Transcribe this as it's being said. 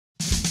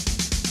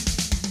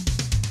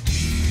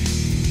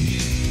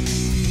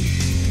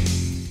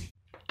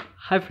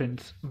Hi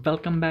friends,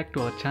 welcome back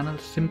to our channel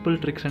Simple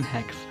Tricks and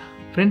Hacks.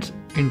 Friends,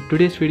 in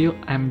today's video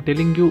I am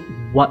telling you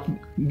what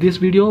this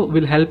video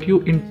will help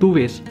you in two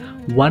ways.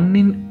 One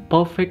in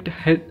perfect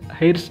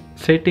hair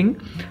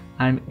setting,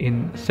 and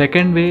in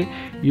second way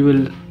you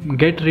will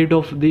get rid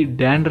of the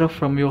dandruff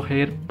from your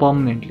hair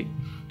permanently.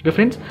 Okay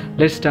friends,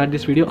 let's start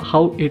this video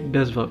how it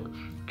does work.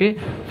 Okay,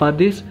 for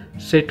this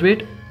set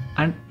weight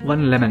and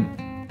one lemon.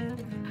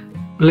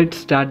 Let's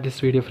start this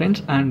video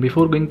friends, and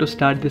before going to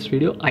start this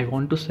video I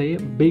want to say a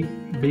big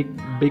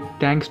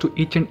thanks to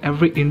each and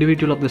every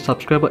individual of the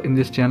subscriber in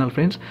this channel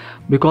friends,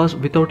 because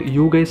without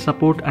you guys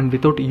support and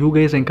without you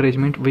guys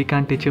encouragement we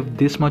can't achieve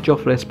this much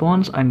of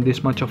response and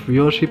this much of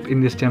viewership in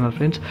this channel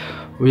friends.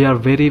 We are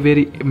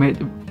very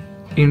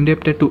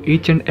indebted to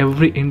each and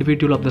every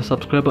individual of the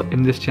subscriber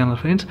in this channel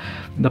friends.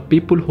 The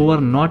people who are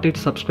not yet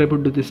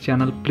subscribed to this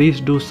channel, please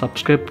do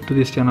subscribe to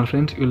this channel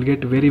friends. You will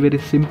get very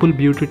simple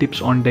beauty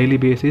tips on daily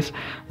basis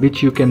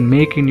which you can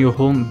make in your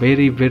home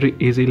very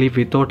easily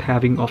without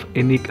having of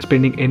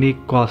spending any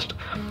cost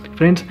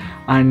friends.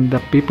 And the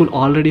people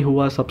already who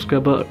are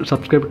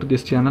subscribed to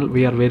this channel,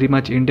 we are very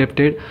much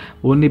indebted.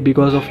 Only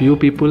because of you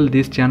people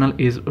this channel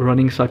is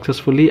running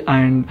successfully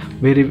and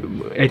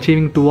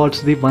achieving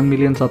towards the 1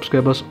 million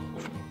subscribers.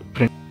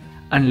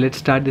 And let's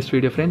start this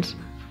video friends.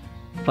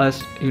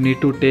 First you need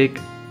to take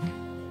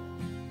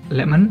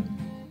lemon.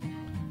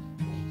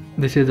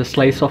 This is a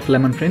slice of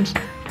lemon friends.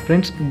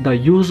 The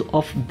use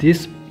of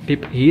this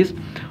tip is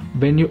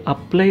when you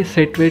apply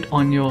set weight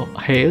on your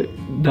hair,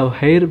 the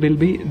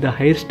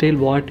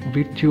hairstyle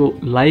which you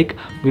like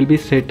will be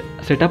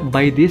set up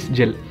by this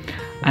gel,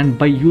 and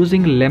by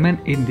using lemon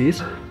in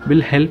this will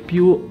help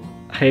you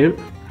hair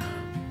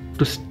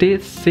to stay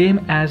same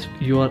as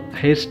your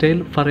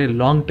hairstyle for a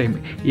long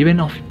time. Even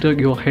after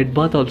your head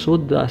bath also,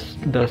 the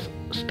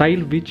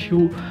style which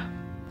you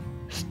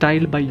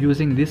style by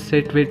using this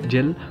set weight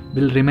gel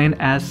will remain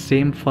as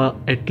same for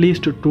at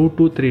least 2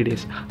 to 3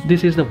 days.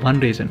 This is the one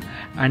reason.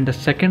 And the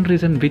second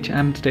reason which I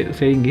am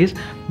saying is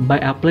by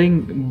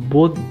applying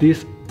both the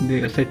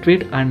set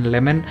weight and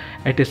lemon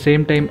at the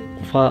same time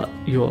for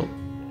your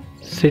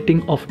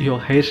setting of your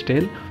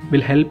hairstyle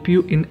will help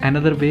you in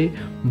another way.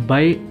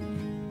 By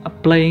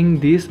applying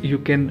this you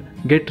can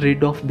get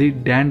rid of the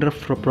dandruff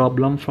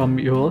problem from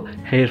your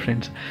hair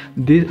friends.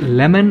 This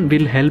lemon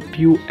will help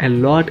you a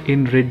lot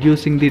in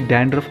reducing the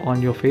dandruff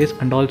on your face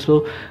and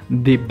also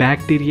the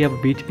bacteria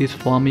which is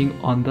forming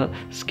on the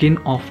skin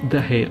of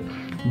the hair.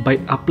 By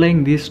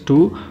applying these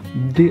two,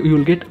 you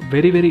will get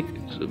very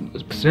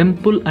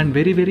simple and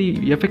very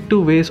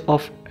effective ways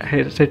of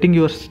setting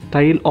your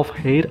style of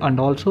hair and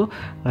also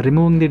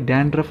removing the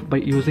dandruff. By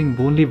using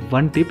only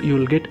one tip you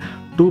will get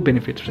two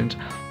benefits friends.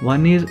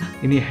 One is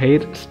in a hair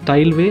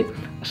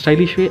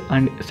stylish way,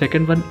 and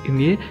second one in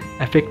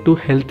a effective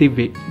healthy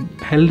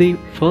way,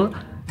 for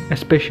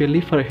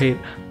especially for hair.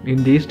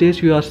 In these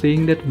days you are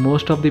seeing that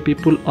most of the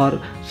people are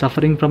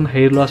suffering from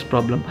hair loss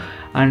problem,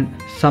 and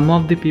some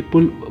of the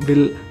people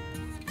will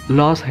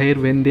lose hair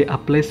when they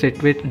apply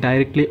set weight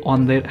directly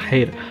on their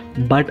hair.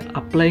 But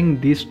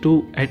applying these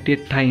two at a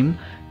time,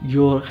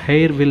 your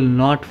hair will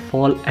not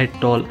fall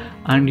at all,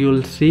 and you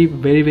will see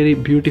very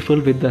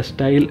beautiful with the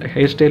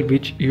hairstyle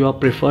which you are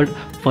preferred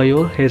for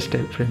your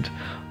hairstyle friends.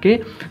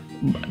 Okay,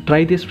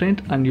 try this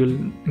friend and you'll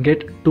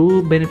get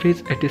two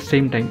benefits at the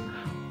same time.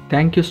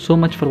 Thank you so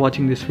much for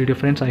watching this video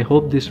friends. I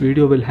hope this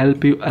video will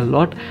help you a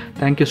lot.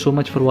 Thank you so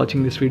much for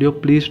watching this video.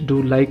 Please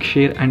do like,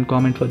 share and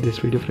comment for this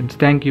video friends.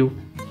 Thank you.